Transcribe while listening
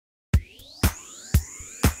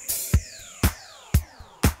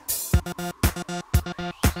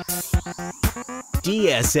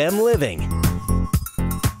DSM Living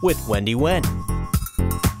with Wendy Wen,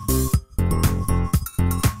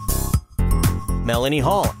 Melanie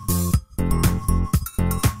Hall,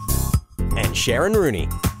 and Sharon Rooney.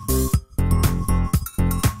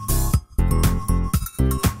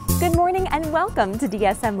 Good morning and welcome to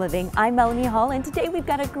DSM Living. I'm Melanie Hall, and today we've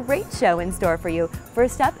got a great show in store for you.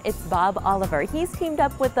 First up, it's Bob Oliver. He's teamed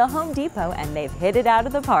up with the Home Depot and they've hit it out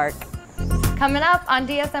of the park. Coming up on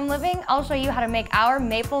DSM Living, I'll show you how to make our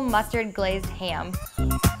maple mustard glazed ham.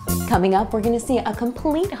 Coming up, we're going to see a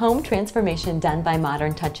complete home transformation done by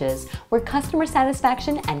Modern Touches, where customer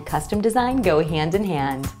satisfaction and custom design go hand in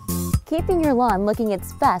hand. Keeping your lawn looking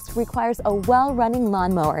its best requires a well-running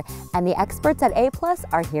lawnmower, and the experts at A+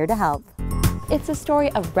 are here to help. It's a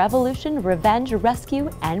story of revolution, revenge,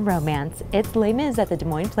 rescue, and romance. It's Les Mis at the Des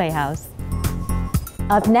Moines Playhouse.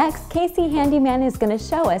 Up next, KC Handyman is going to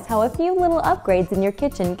show us how a few little upgrades in your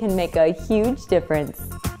kitchen can make a huge difference.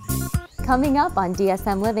 Coming up on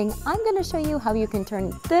DSM Living, I'm going to show you how you can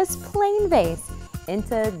turn this plain vase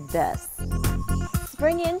into this.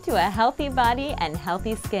 Spring into a healthy body and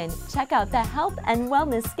healthy skin. Check out the Health and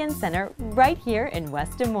Wellness Skin Center right here in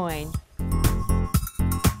West Des Moines.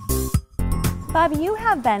 Bob, you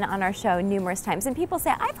have been on our show numerous times, and people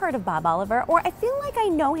say, I've heard of Bob Oliver, or I feel like I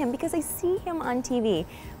know him because I see him on TV.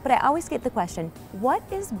 But I always get the question, what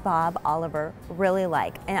is Bob Oliver really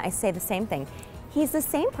like? And I say the same thing. He's the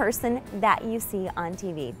same person that you see on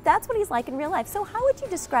TV. That's what he's like in real life. So how would you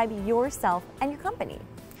describe yourself and your company?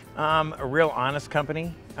 A real honest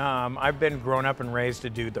company. I've been grown up and raised to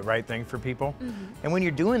do the right thing for people. And when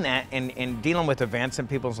you're doing that and dealing with events in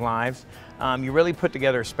people's lives, you really put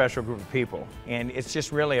together a special group of people. And it's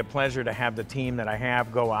just really a pleasure to have the team that I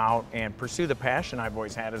have go out and pursue the passion I've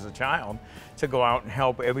always had as a child, to go out and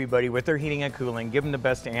help everybody with their heating and cooling, give them the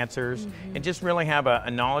best answers, and just really have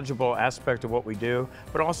a knowledgeable aspect of what we do,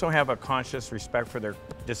 but also have a conscious respect for their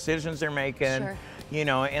decisions they're making, you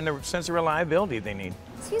know, and the sense of reliability they need.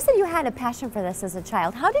 So you said you had a passion for this as a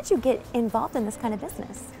child. How did you get involved in this kind of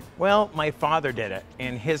business? Well, my father did it,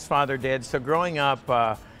 and his father did. So growing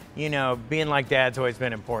up, you know, being like Dad's always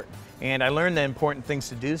been important. And I learned the important things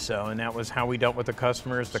to do so, and that was how we dealt with the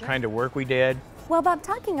customers, the kind of work we did. Well, Bob,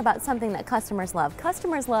 talking about something that customers love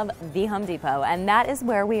the Home Depot, and that is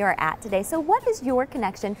where we are at today. So what is your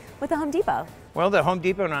connection with the Home Depot? Well, the Home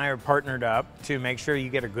Depot and I are partnered up to make sure you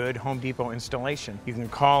get a good Home Depot installation. You can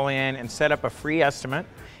call in and set up a free estimate,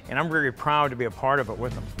 and I'm very proud to be a part of it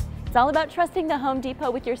with them. It's all about trusting the Home Depot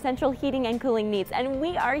with your central heating and cooling needs, and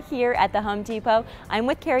we are here at the Home Depot. I'm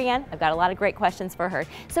with Carrie Ann. I've got a lot of great questions for her.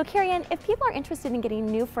 So Carrie Ann, if people are interested in getting a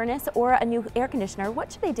new furnace or a new air conditioner,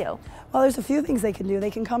 what should they do? Well, there's a few things they can do. They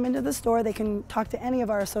can come into the store, they can talk to any of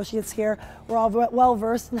our associates here. We're all well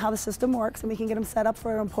versed in how the system works, and we can get them set up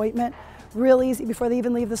for an appointment real easy. Before they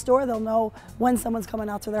even leave the store, they'll know when someone's coming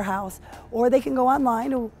out to their house. Or they can go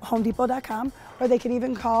online to homedepot.com, or they can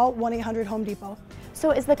even call 1-800-HOME-DEPOT.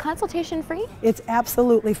 So is the consultation free? It's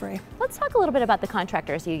absolutely free. Let's talk a little bit about the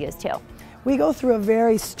contractors you use too. We go through a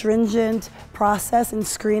very stringent process in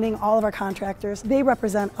screening all of our contractors. They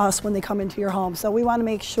represent us when they come into your home, so we want to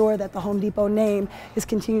make sure that the Home Depot name is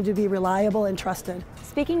continued to be reliable and trusted.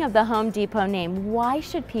 Speaking of the Home Depot name, why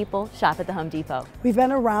should people shop at the Home Depot? We've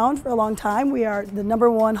been around for a long time. We are the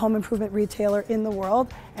 #1 home improvement retailer in the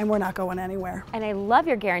world, and we're not going anywhere. And I love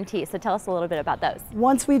your guarantees, so tell us a little bit about those.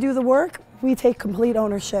 Once we do the work, we take complete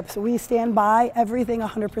ownership, so we stand by everything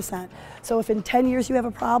 100%. So if in 10 years you have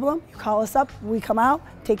a problem, you call us up, we come out,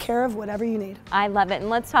 take care of whatever you need. I love it, and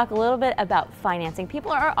let's talk a little bit about financing.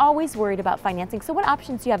 People are always worried about financing, so what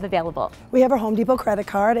options do you have available? We have our Home Depot credit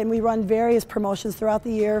card, and we run various promotions throughout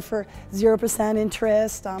the year for 0%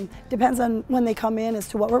 interest. Depends on when they come in as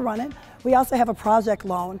to what we're running. We also have a project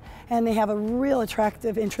loan, and they have a real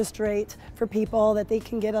attractive interest rate for people that they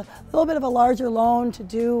can get a little bit of a larger loan to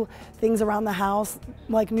do things around the house,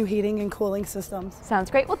 like new heating and cooling systems.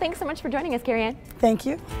 Sounds great. Well, thanks so much for joining us, Carrie Ann. Thank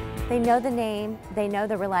you. They know the name, they know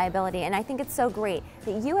the reliability, and I think it's so great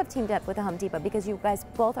that you have teamed up with the Home Depot because you guys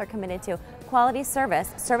both are committed to quality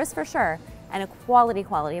service for sure, and a quality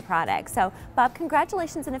product. So Bob,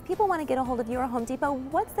 congratulations, and if people want to get a hold of you or Home Depot,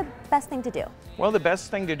 what's the best thing to do? Well, the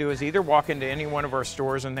best thing to do is either walk into any one of our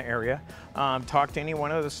stores in the area, talk to any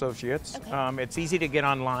one of the associates. Okay. It's easy to get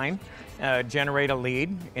online, generate a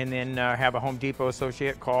lead, and then have a Home Depot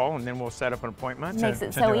associate call, and then we'll set up an appointment. Makes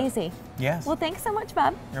it so easy. Yes. Well, thanks so much,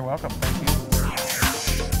 Bob. You're welcome. Thank you.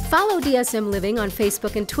 Follow DSM Living on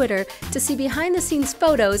Facebook and Twitter to see behind-the-scenes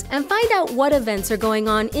photos and find out what events are going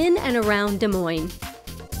on in and around Des Moines.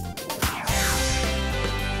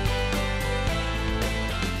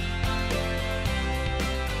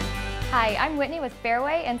 Hi, I'm Whitney with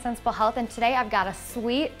Fareway and Sensible Health, and today I've got a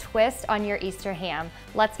sweet twist on your Easter ham.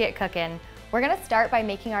 Let's get cooking. We're gonna start by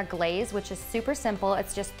making our glaze, which is super simple.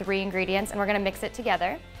 It's just 3 ingredients, and we're gonna mix it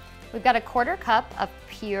together. We've got a 1/4 cup of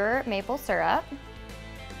pure maple syrup,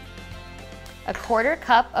 a 1/4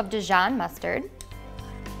 cup of Dijon mustard,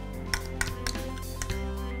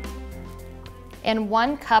 and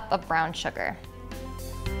 1 cup of brown sugar.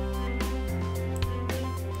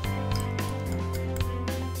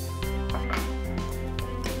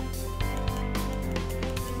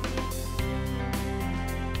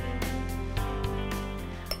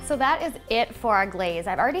 So that is it for our glaze.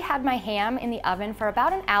 I've already had my ham in the oven for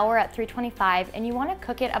about an hour at 325, and you want to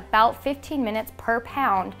cook it about 15 minutes per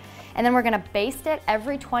pound. And then we're going to baste it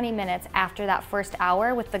every 20 minutes after that first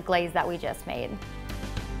hour with the glaze that we just made.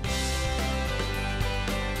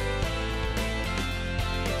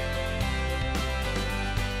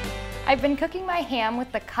 I've been cooking my ham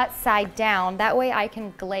with the cut side down. That way I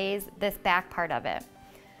can glaze this back part of it.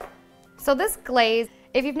 So this glaze,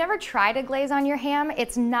 if you've never tried a glaze on your ham,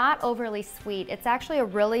 it's not overly sweet. It's actually a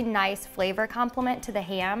really nice flavor complement to the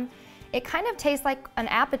ham. It kind of tastes like an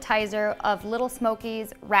appetizer of little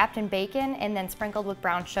smokies wrapped in bacon and then sprinkled with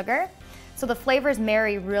brown sugar. So the flavors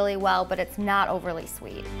marry really well, but it's not overly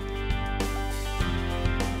sweet.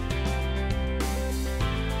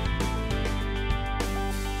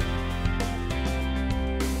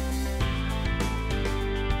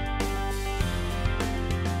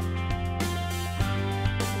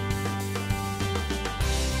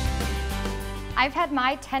 I've had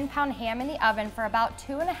my 10-pound ham in the oven for about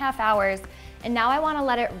 2.5 hours, and now I want to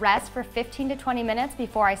let it rest for 15 to 20 minutes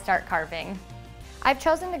before I start carving. I've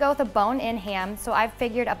chosen to go with a bone-in ham, so I've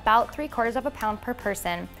figured about 3/4 pound per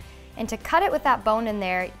person. And to cut it with that bone in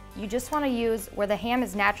there, you just want to use where the ham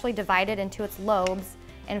is naturally divided into its lobes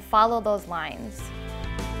and follow those lines.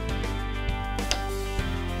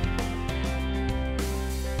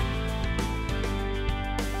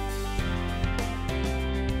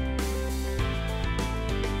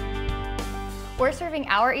 We're serving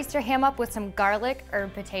our Easter ham up with some garlic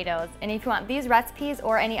herb potatoes. And if you want these recipes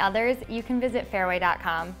or any others, you can visit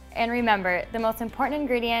Fareway.com. And remember, the most important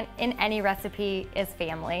ingredient in any recipe is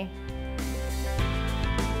family.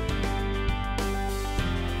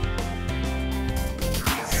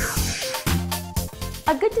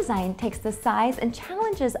 A good design takes the size and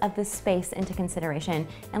challenges of the space into consideration,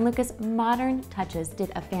 and Lucas Modern Touches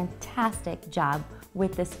did a fantastic job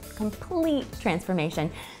with this complete transformation.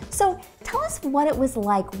 So tell us what it was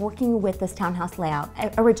like working with this townhouse layout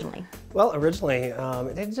originally. Well, originally,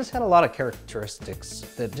 it just had a lot of characteristics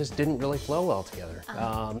that just didn't really flow well together.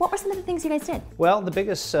 What were some of the things you guys did? Well, the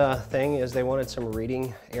biggest thing is they wanted some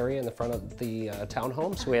reading area in the front of the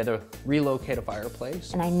townhome, so we had to relocate a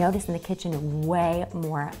fireplace. And I noticed in the kitchen way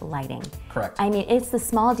more lighting. Correct. I mean, it's the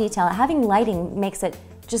small detail. Having lighting makes it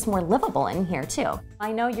just more livable in here too.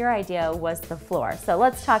 I know your idea was the floor, so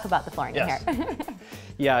let's talk about the flooring in here.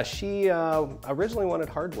 Yeah, she originally wanted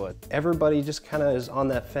hardwood. Everybody just kind of is on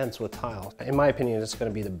that fence with tile. In my opinion, it's going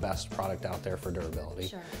to be the best product out there for durability.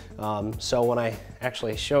 Sure. So when I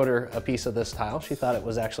actually showed her a piece of this tile, she thought it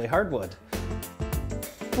was actually hardwood.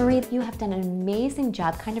 Marie, you have done an amazing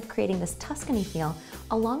job kind of creating this Tuscany feel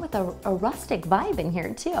along with a rustic vibe in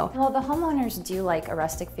here too. Well, the homeowners do like a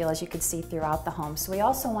rustic feel, as you could see throughout the home. So we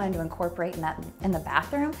also wanted to incorporate that in the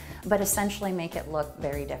bathroom, but essentially make it look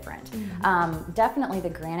very different. Definitely the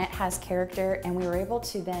granite has character, and we were able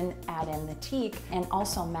to then add in the teak and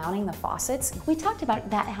also mounting the faucets. We talked about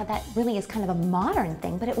that, how that really is kind of a modern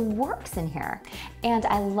thing, but it works in here. And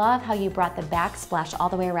I love how you brought the backsplash all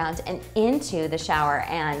the way around and into the shower,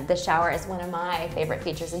 and the shower is one of my favorite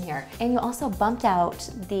features in here. And you also bumped out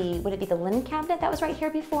the, would it be the linen cabinet that was right here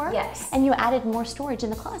before? Yes. And you added more storage in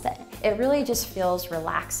the closet. It really just feels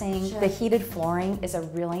relaxing. Sure. The heated flooring is a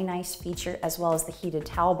really nice feature, as well as the heated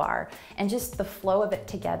towel bar. And just the flow of it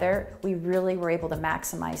together, we really were able to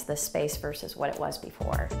maximize the space versus what it was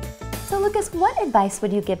before. So Lucas, what advice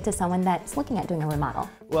would you give to someone that's looking at doing a remodel?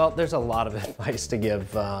 Well, there's a lot of advice to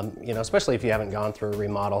give, you know, especially if you haven't gone through a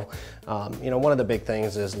remodel. You know, one of the big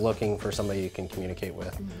things is looking for somebody you can communicate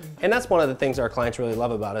with. And that's one of the things our clients really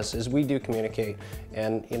love about us, is we do communicate.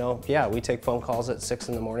 And, you know, yeah, we take phone calls at 6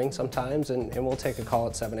 in the morning sometimes, and we'll take a call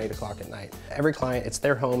at 7, 8 o'clock at night. Every client, it's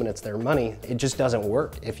their home and it's their money. It just doesn't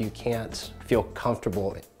work if you can't feel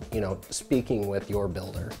comfortable, you know, speaking with your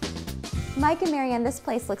builder. Mike and Marianne, this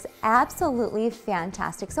place looks absolutely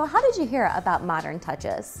fantastic. So how did you hear about Modern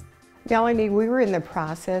Touches? Melanie, we were in the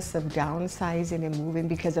process of downsizing and moving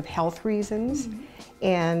because of health reasons.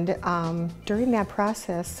 And during that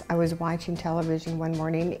process, I was watching television one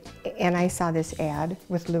morning and I saw this ad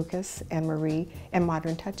with Lucas and Marie and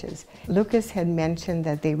Modern Touches. Lucas had mentioned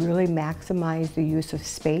that they really maximize the use of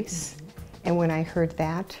space. And when I heard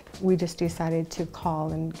that, we just decided to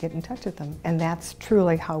call and get in touch with them. And that's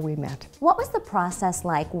truly how we met. What was the process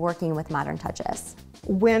like working with Modern Touches?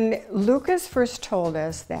 When Lucas first told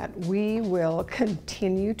us that we will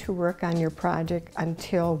continue to work on your project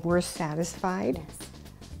until we're satisfied,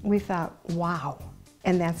 we thought, wow.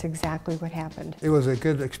 And that's exactly what happened. It was a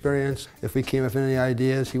good experience. If we came up with any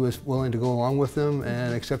ideas, he was willing to go along with them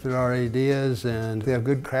and accepted our ideas, and they have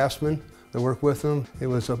good craftsmen that work with them. It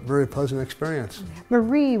was a very pleasant experience.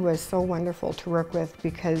 Marie was so wonderful to work with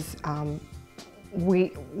because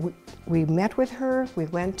we met with her, we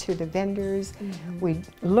went to the vendors, we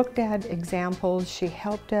looked at examples, she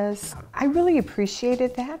helped us. I really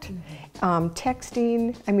appreciated that.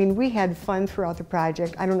 Texting, I mean, we had fun throughout the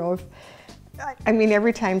project. I don't know if, I mean,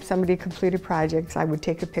 every time somebody completed projects, I would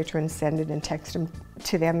take a picture and send it and text them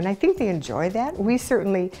to them, and I think they enjoy that. We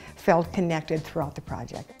certainly felt connected throughout the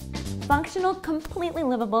project. Functional, completely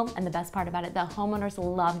livable, and the best part about it, the homeowners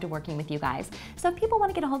loved working with you guys. So if people want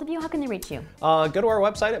to get a hold of you, how can they reach you? Go to our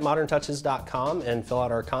website at moderntouches.com and fill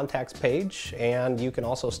out our contacts page, and you can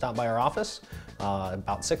also stop by our office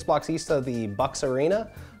about 6 blocks east of the Bucks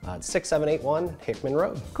Arena, 6781 Hickman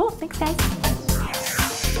Road. Cool, thanks guys.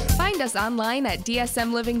 Find us online at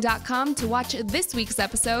dsmliving.com to watch this week's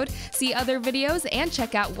episode, see other videos, and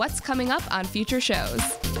check out what's coming up on future shows.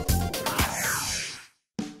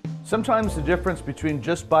 Sometimes the difference between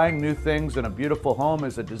just buying new things and a beautiful home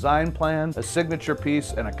is a design plan, a signature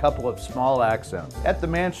piece, and a couple of small accents. At the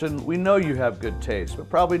Mansion, we know you have good taste, but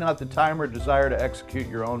probably not the time or desire to execute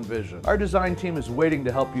your own vision. Our design team is waiting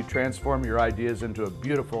to help you transform your ideas into a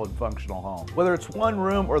beautiful and functional home. Whether it's one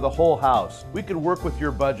room or the whole house, we can work with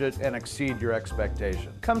your budget and exceed your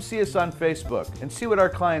expectation. Come see us on Facebook and see what our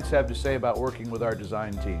clients have to say about working with our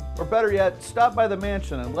design team. Or better yet, stop by the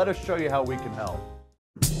Mansion and let us show you how we can help.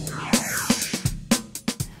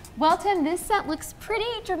 Well, Tim, this set looks pretty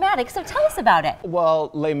dramatic, so tell us about it.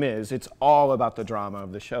 Well, Les Mis, it's all about the drama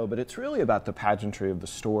of the show, but it's really about the pageantry of the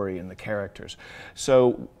story and the characters.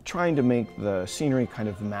 So trying to make the scenery kind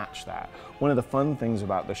of match that. One of the fun things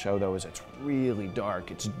about the show, though, is it's really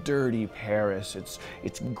dark. It's dirty Paris. It's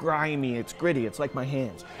grimy. It's gritty. It's like my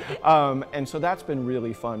hands. And so that's been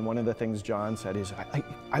really fun. One of the things John said is,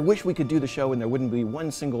 I wish we could do the show and there wouldn't be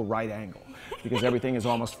one single right angle, because everything is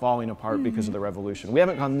almost falling apart because of the revolution. We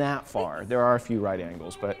haven't gone that far. There are a few right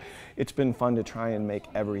angles, but it's been fun to try and make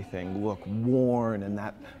everything look worn and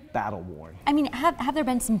that battle worn. I mean, have there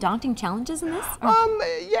been some daunting challenges in this?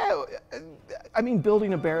 Yeah, I mean,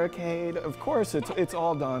 building a barricade, of course, it's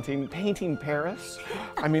all daunting. Painting Paris,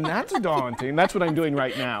 I mean, that's daunting. That's what I'm doing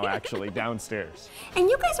right now, actually, downstairs. And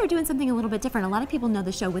you guys are doing something a little bit different. A lot of people know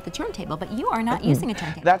the show with the turntable, but you are not using a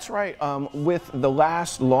turntable. That's right. With the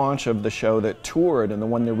last launch of the show that toured and the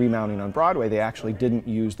one they're remounting on Broadway, they actually didn't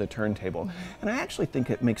use the turntable. And I actually think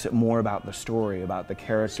it makes it more about the story, about the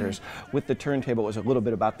characters. Sure. With the turntable, it was a little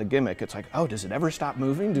bit about the gimmick. It's like, oh, does it ever stop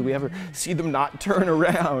moving? Do we ever see them not turn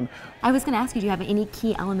around? I was going to ask you, do you have any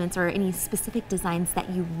key elements or any specific designs that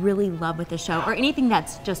you really love with the show, or anything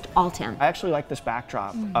that's just all Tim? I actually like this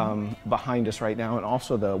backdrop behind us right now, and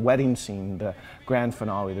also the wedding scene, the grand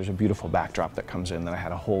finale. There's a beautiful backdrop that comes in that I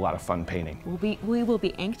had a whole lot of fun painting. We will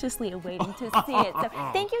be anxiously awaiting to see it. So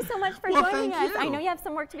thank you so much for joining us. I know you have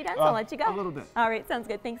some work to be done, so I'll let you go. A little bit. All right, sounds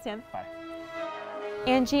good. Thanks, Tim. Bye.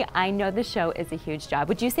 Angie, I know the show is a huge job.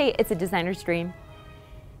 Would you say it's a designer's dream?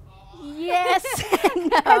 Yes.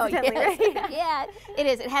 No, yes. Yeah, it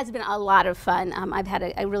is. It has been a lot of fun. I've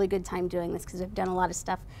had a really good time doing this because I've done a lot of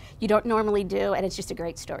stuff you don't normally do, and it's just a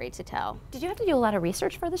great story to tell. Did you have to do a lot of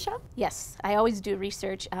research for the show? Yes, I always do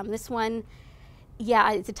research. This one,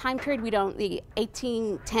 yeah, it's a time period we don't, the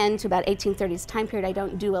 1810 to about 1830 is a time period I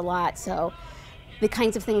don't do a lot, so the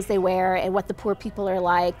kinds of things they wear and what the poor people are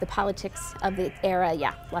like, the politics of the era,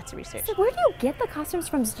 yeah, lots of research. So where do you get the costumes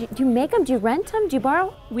from? Do you make them? Do you rent them? Do you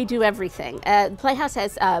borrow? We do everything. The Playhouse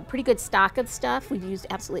has a pretty good stock of stuff. We've used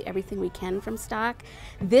absolutely everything we can from stock.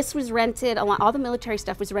 This was rented, all the military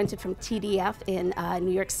stuff was rented from TDF in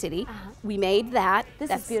New York City. We made that.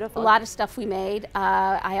 That's beautiful. A lot of stuff we made.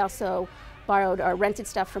 I also borrowed or rented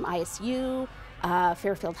stuff from ISU,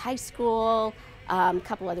 Fairfield High School, a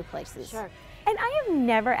couple other places. Sure. And I have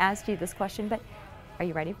never asked you this question, but are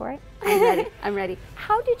you ready for it? I'm ready. I'm ready.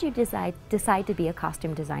 How did you decide to be a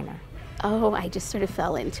costume designer? Oh, I just sort of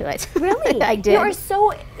fell into it. Really? I did. You are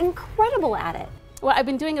so incredible at it. Well, I've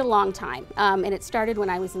been doing it a long time, and it started when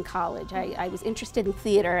I was in college. I was interested in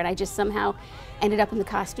theater, and I just somehow ended up in the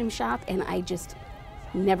costume shop, and I just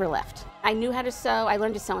never left. I knew how to sew. I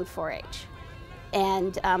learned to sew in 4-H.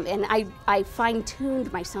 And I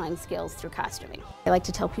fine-tuned my sewing skills through costuming. I like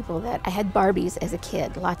to tell people that I had Barbies as a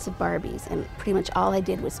kid, lots of Barbies, and pretty much all I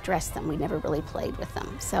did was dress them. We never really played with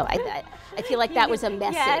them. So I feel like that was a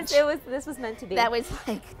message. Yes, this was meant to be. That was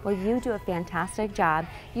like... Well, you do a fantastic job.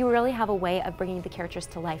 You really have a way of bringing the characters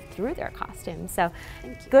to life through their costumes. So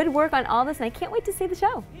good work on all this, and I can't wait to see the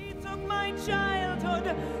show. He took my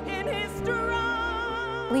childhood in his stride.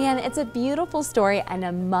 Leanne, it's a beautiful story and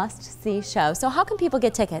a must-see show. So how can people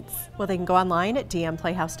get tickets? Well, they can go online at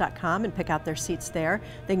dmplayhouse.com and pick out their seats there.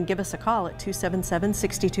 They can give us a call at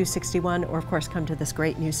 277-6261, or of course come to this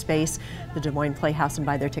great new space, the Des Moines Playhouse, and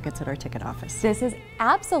buy their tickets at our ticket office. This is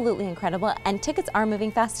absolutely incredible, and tickets are moving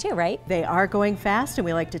fast too, right? They are going fast, and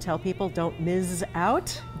we like to tell people, don't miss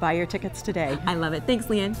out. Buy your tickets today. I love it. Thanks,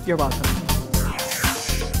 Leanne. You're welcome.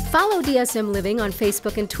 Follow DSM Living on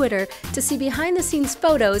Facebook and Twitter to see behind-the-scenes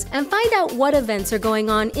photos and find out what events are going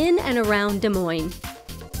on in and around Des Moines.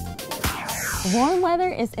 Warm weather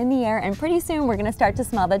is in the air, and pretty soon we're going to start to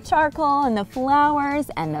smell the charcoal and the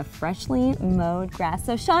flowers and the freshly mowed grass.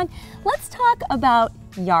 So Sean, let's talk about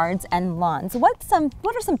yards and lawns. What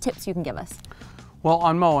are some tips you can give us? Well,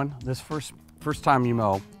 on mowing, this first time you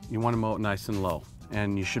mow, you want to mow it nice and low,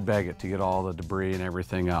 and you should bag it to get all the debris and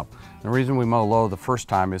everything up. The reason we mow low the first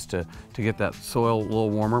time is to get that soil a little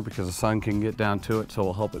warmer, because the sun can get down to it, so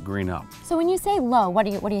it'll help it green up. So when you say low, what are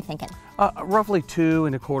you thinking? Roughly 2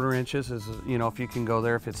 1/4 inches is, if you can go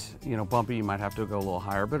there. If it's, bumpy, you might have to go a little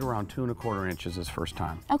higher, but around 2 1/4 inches is first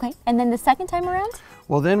time. Okay, and then the second time around?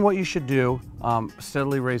 Well, then what you should do,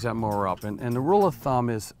 steadily raise that mower up. And the rule of thumb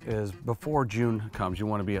is before June comes, you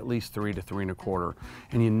want to be at least 3 to 3 1/4,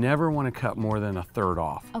 and you never want to cut more than 1/3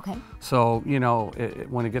 off. Okay. So,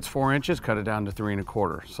 when it gets 4 inches, cut it down to 3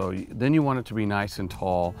 1/4. So then you want it to be nice and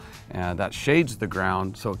tall, and that shades the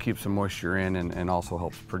ground, so it keeps the moisture in and also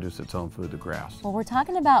helps produce its own food, the grass. Well, we're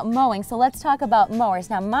talking about mowing, so let's talk about mowers.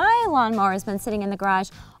 Now, my lawnmower has been sitting in the garage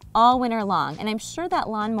all winter long, and I'm sure that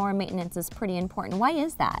lawnmower maintenance is pretty important. Why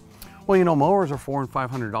is that? Well, mowers are $400 and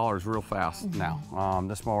 $500 real fast now.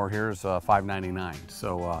 This mower here is $599.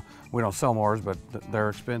 So we don't sell mowers, but they're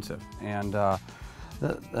expensive. And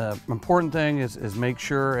the important thing is make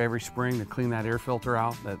sure every spring to clean that air filter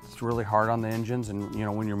out. That's really hard on the engines, and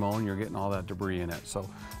when you're mowing, you're getting all that debris in it. So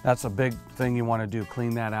that's a big thing you want to do,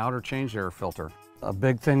 clean that out or change the air filter. A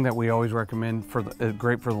big thing that we always recommend,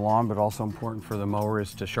 great for the lawn, but also important for the mower,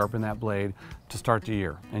 is to sharpen that blade to start the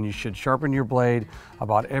year. And you should sharpen your blade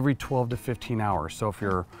about every 12 to 15 hours. So if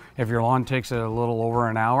your lawn takes a little over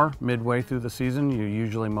an hour midway through the season, you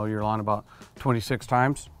usually mow your lawn about 26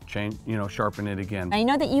 times. Sharpen it again. I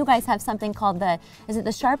know that you guys have something called is it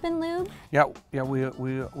the Sharpen Lube? Yeah,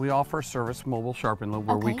 we offer a service, mobile Sharpen Lube,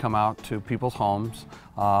 where we come out to people's homes,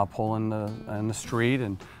 pull in the street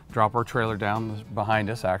and drop our trailer down behind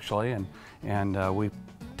us actually, and we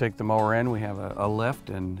take the mower in. We have a lift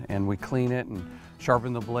and we clean it and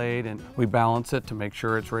sharpen the blade, and we balance it to make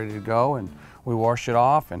sure it's ready to go, and we wash it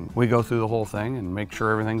off, and we go through the whole thing and make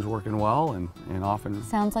sure everything's working well and often.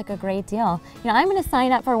 Sounds like a great deal. I'm going to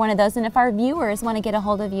sign up for one of those, and if our viewers want to get a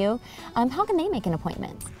hold of you, how can they make an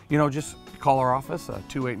appointment? Just call our office,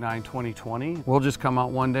 289-2020. We'll just come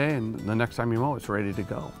out one day, and the next time you mow, it's ready to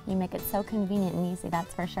go. You make it so convenient and easy,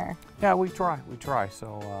 that's for sure. Yeah, we try.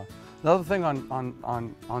 So the other thing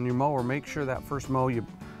on your mower, make sure that first mow,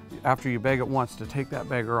 after you bag it once, to take that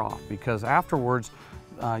bagger off, because afterwards,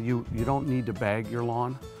 you don't need to bag your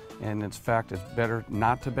lawn, and in fact it's better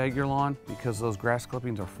not to bag your lawn, because those grass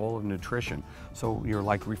clippings are full of nutrition, so you're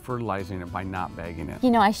like refertilizing it by not bagging it.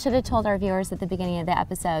 I should have told our viewers at the beginning of the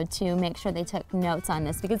episode to make sure they took notes on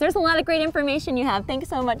this, because there's a lot of great information you have. Thanks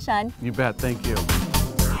so much, Sean. You bet, thank you.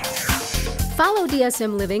 Follow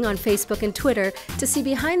DSM Living on Facebook and Twitter to see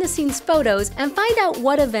behind-the-scenes photos and find out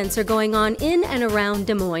what events are going on in and around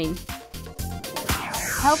Des Moines.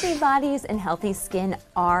 Healthy bodies and healthy skin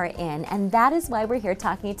are in, and that is why we're here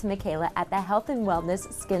talking to Michaela at the Health and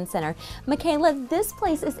Wellness Skin Center. Michaela, this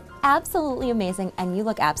place is absolutely amazing, and you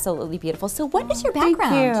look absolutely beautiful. So what is your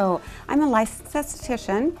background? Thank you. I'm a licensed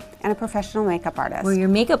esthetician and a professional makeup artist. Well, your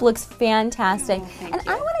makeup looks fantastic. Thank and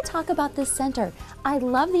you. I want to talk about this center. I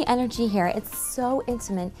love the energy here. It's so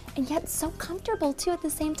intimate and yet so comfortable too at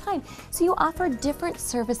the same time. So you offer different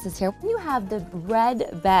services here. You have the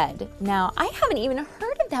red bed. Now, I haven't even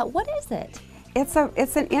heard of that. What is it? It's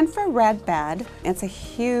an infrared bed. It's a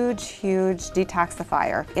huge, huge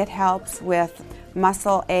detoxifier. It helps with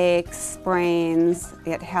muscle aches, sprains.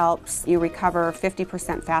 It helps you recover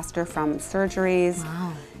 50% faster from surgeries.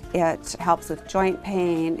 Wow. It helps with joint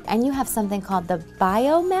pain. And you have something called the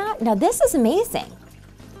Biomat. Now this is amazing.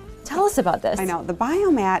 Tell us about this. I know, the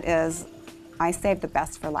Biomat is, I saved the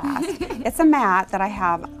best for last. It's a mat that I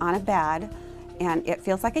have on a bed, and it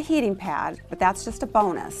feels like a heating pad, but that's just a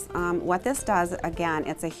bonus. What this does, again,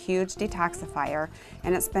 it's a huge detoxifier,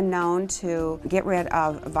 and it's been known to get rid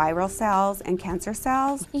of viral cells and cancer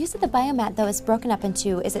cells. You said the Biomat, though, is broken up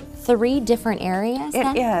into, is it 3 different areas?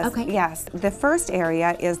 It is, okay. yes. The first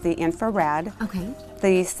area is the infrared. Okay.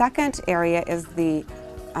 The second area is the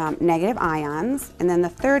negative ions, and then the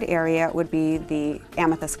third area would be the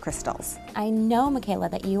amethyst crystals. I know, Michaela,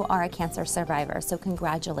 that you are a cancer survivor, so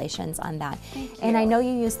congratulations on that. Thank you. And I know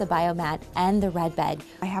you use the Biomat and the red bed.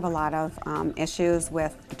 I have a lot of issues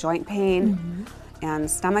with joint pain and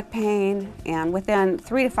stomach pain, and within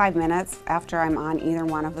 3 to 5 minutes after I'm on either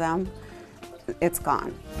one of them, it's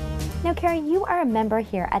gone. Now, Carrie, you are a member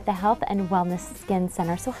here at the Health and Wellness Skin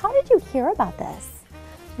Center, so how did you hear about this?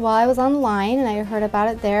 Well, I was online and I heard about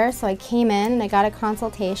it there, so I came in and I got a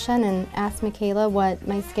consultation and asked Michaela what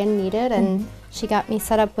my skin needed, and she got me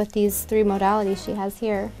set up with these 3 modalities she has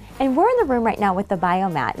here. And we're in the room right now with the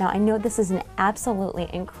Biomat. Now, I know this is an absolutely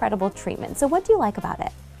incredible treatment, so what do you like about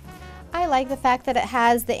it? I like the fact that it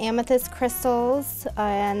has the amethyst crystals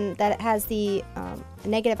and that it has the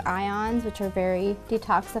negative ions, which are very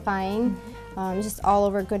detoxifying. Just all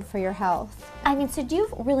over good for your health. I mean, so do you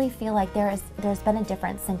really feel like there's been a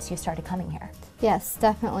difference since you started coming here? Yes,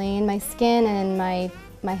 definitely, in my skin and in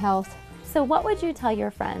my health. So what would you tell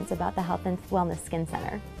your friends about the Health and Wellness Skin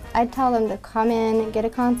Center? I'd tell them to come in, get a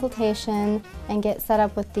consultation, and get set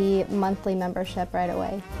up with the monthly membership right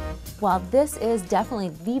away. Well, this is definitely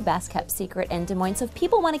the best kept secret in Des Moines, so if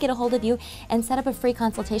people want to get a hold of you and set up a free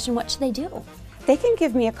consultation, what should they do? They can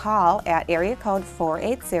give me a call at area code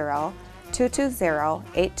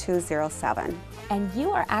 480-220-8207. And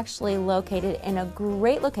you are actually located in a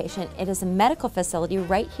great location. It is a medical facility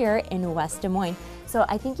right here in West Des Moines. So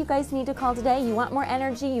I think you guys need to call today. You want more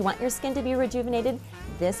energy, you want your skin to be rejuvenated,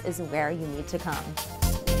 this is where you need to come.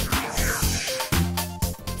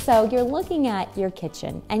 So you're looking at your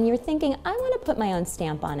kitchen and you're thinking, I want to put my own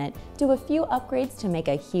stamp on it, do a few upgrades to make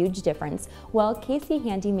a huge difference. Well, KC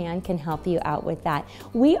Handyman can help you out with that.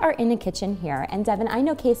 We are in a kitchen here, and Devin, I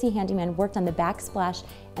know KC Handyman worked on the backsplash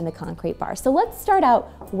and the concrete bar. So let's start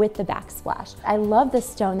out with the backsplash. I love the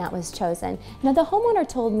stone that was chosen. Now the homeowner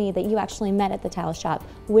told me that you actually met at the tile shop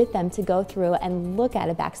with them to go through and look at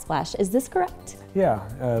a backsplash. Is this correct? Yeah,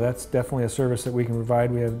 that's definitely a service that we can provide.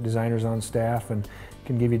 We have designers on staff and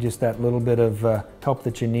can give you just that little bit of help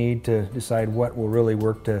that you need to decide what will really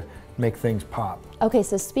work to make things pop. Okay,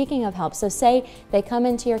 so speaking of help, so say they come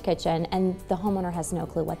into your kitchen and the homeowner has no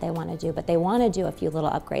clue what they want to do, but they want to do a few little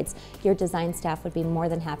upgrades. Your design staff would be more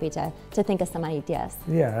than happy to think of some ideas.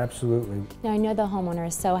 Yeah, absolutely. Now I know the homeowner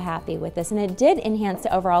is so happy with this, and it did enhance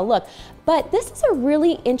the overall look, but this is a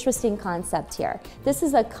really interesting concept here. This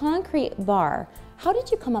is a concrete bar. How did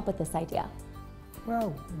you come up with this idea?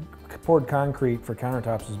 Well, poured concrete for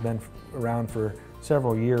countertops has been around for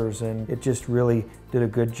several years, and it just really did a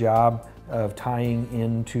good job of tying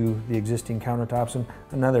into the existing countertops. And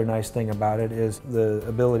another nice thing about it is the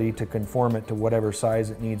ability to conform it to whatever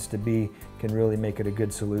size it needs to be can really make it a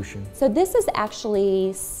good solution. So this is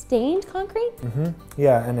actually stained concrete?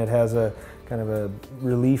 Yeah, and it has a kind of a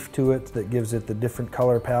relief to it that gives it the different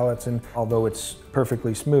color palettes, and although it's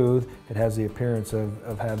perfectly smooth, it has the appearance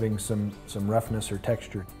of having some roughness or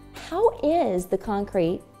texture. How is the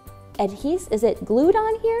concrete adhesive? Is it glued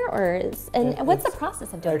on here, or what's the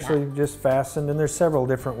process of doing that? Actually just fastened, and there's several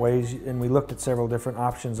different ways, and we looked at several different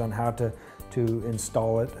options on how to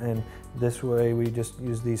install it, and this way we just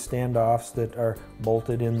use these standoffs that are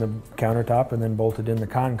bolted in the countertop and then bolted in the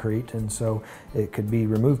concrete, and so it could be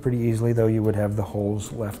removed pretty easily, though you would have the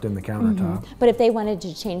holes left in the countertop. But if they wanted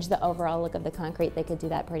to change the overall look of the concrete, they could do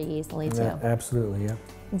that pretty easily too. Yeah, absolutely, yeah.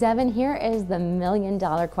 Devin, here is the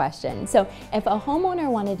million-dollar question. So if a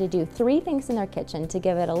homeowner wanted to do 3 things in their kitchen to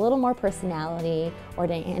give it a little more personality or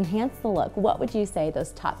to enhance the look, what would you say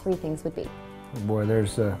those top 3 things would be? Boy,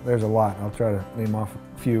 there's a lot. I'll try to name off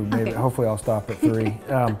a few. Maybe, okay. Hopefully I'll stop at 3.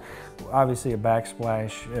 Obviously a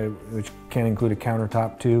backsplash, which can include a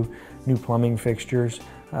countertop too, new plumbing fixtures.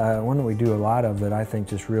 One that we do a lot of that I think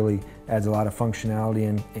just really adds a lot of functionality,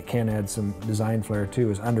 and it can add some design flair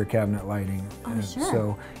too, is under cabinet lighting. Sure.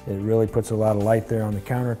 So it really puts a lot of light there on the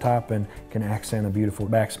countertop and can accent a beautiful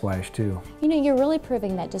backsplash too. You know, you're really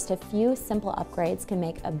proving that just a few simple upgrades can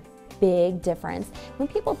make a big difference. When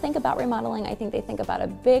people think about remodeling, I think they think about a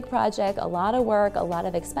big project, a lot of work, a lot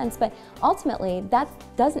of expense, but ultimately that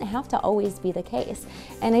doesn't have to always be the case.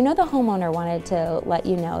 And I know the homeowner wanted to let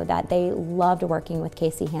you know that they loved working with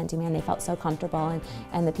KC Handyman. They felt so comfortable,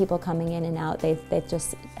 and the people coming in and out, they've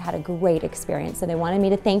just had a great experience. So they wanted me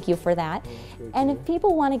to thank you for that. And if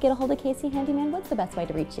people want to get a hold of KC Handyman, what's the best way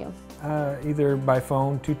to reach you? Either by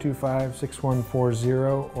phone,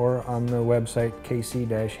 225-6140, or on the website,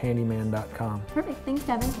 kc-handyman.com. Perfect. Thanks,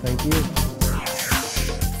 Devin. Thank you.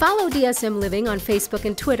 Follow DSM Living on Facebook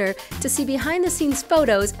and Twitter to see behind-the-scenes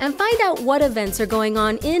photos and find out what events are going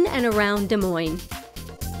on in and around Des Moines.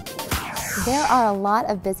 There are a lot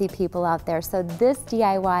of busy people out there, so this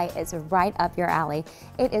DIY is right up your alley.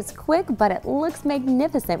 It is quick, but it looks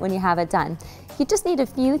magnificent when you have it done. You just need a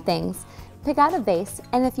few things. Pick out a vase,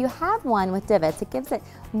 and if you have one with divots, it gives it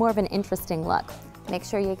more of an interesting look. Make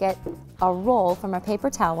sure you get a roll from a paper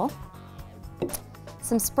towel,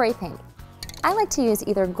 some spray paint. I like to use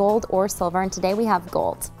either gold or silver, and today we have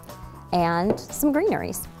gold, and some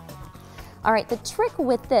greeneries. All right, the trick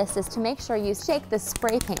with this is to make sure you shake the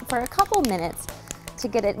spray paint for a couple minutes to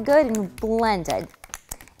get it good and blended.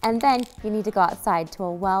 And then you need to go outside to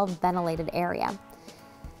a well-ventilated area.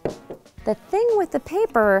 The thing with the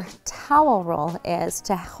paper towel roll is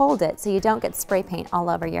to hold it so you don't get spray paint all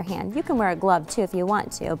over your hand. You can wear a glove too if you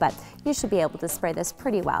want to, but you should be able to spray this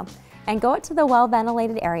pretty well. And go out to the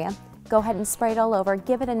well-ventilated area, go ahead and spray it all over,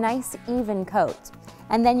 give it a nice even coat.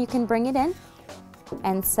 And then you can bring it in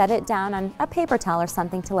and set it down on a paper towel or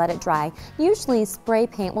something to let it dry. Usually spray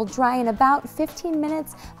paint will dry in about 15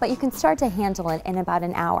 minutes, but you can start to handle it in about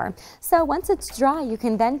an hour. So once it's dry, you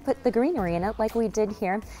can then put the greenery in it like we did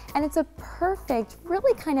here, and it's a perfect,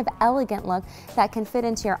 really kind of elegant look that can fit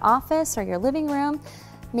into your office or your living room,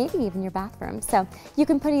 maybe even your bathroom. So you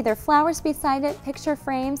can put either flowers beside it, picture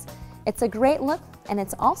frames. It's a great look, and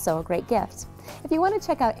it's also a great gift. If you want to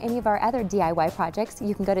check out any of our other DIY projects,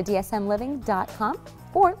 you can go to dsmliving.com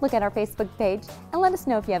or look at our Facebook page and let us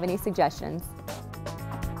know if you have any suggestions.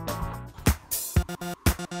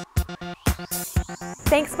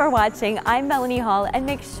 Thanks for watching. I'm Melanie Hall, and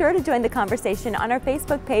make sure to join the conversation on our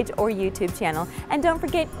Facebook page or YouTube channel. And don't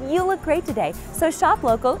forget, you look great today, so shop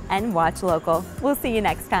local and watch local. We'll see you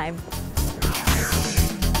next time.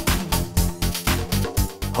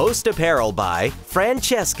 Host Apparel by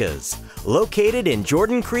Francesca's, located in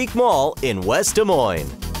Jordan Creek Mall in West Des Moines.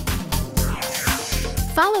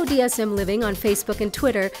 Follow DSM Living on Facebook and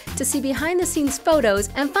Twitter to see behind-the-scenes photos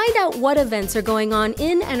and find out what events are going on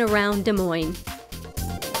in and around Des Moines.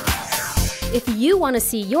 If you want to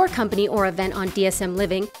see your company or event on DSM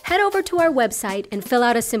Living, head over to our website and fill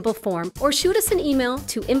out a simple form, or shoot us an email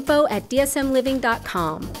to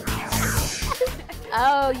info@dsmliving.com.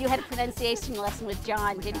 Oh, you had a pronunciation lesson with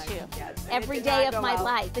John, didn't you? Yes. Every day of my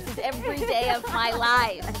life. This is every day of my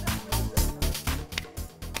life.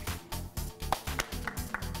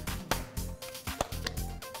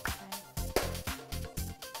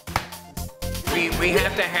 We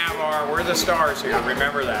have to have we're the stars here,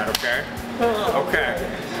 remember that, okay? Okay.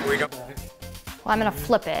 We don't. Well, I'm gonna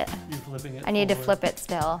flip it. You're flipping it? I need to flip it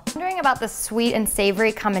still. I'm wondering about the sweet and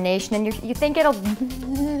savory combination, and you think it'll... Is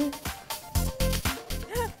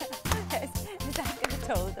that gonna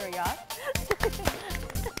totally throw you off?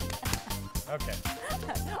 Okay.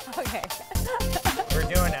 Okay.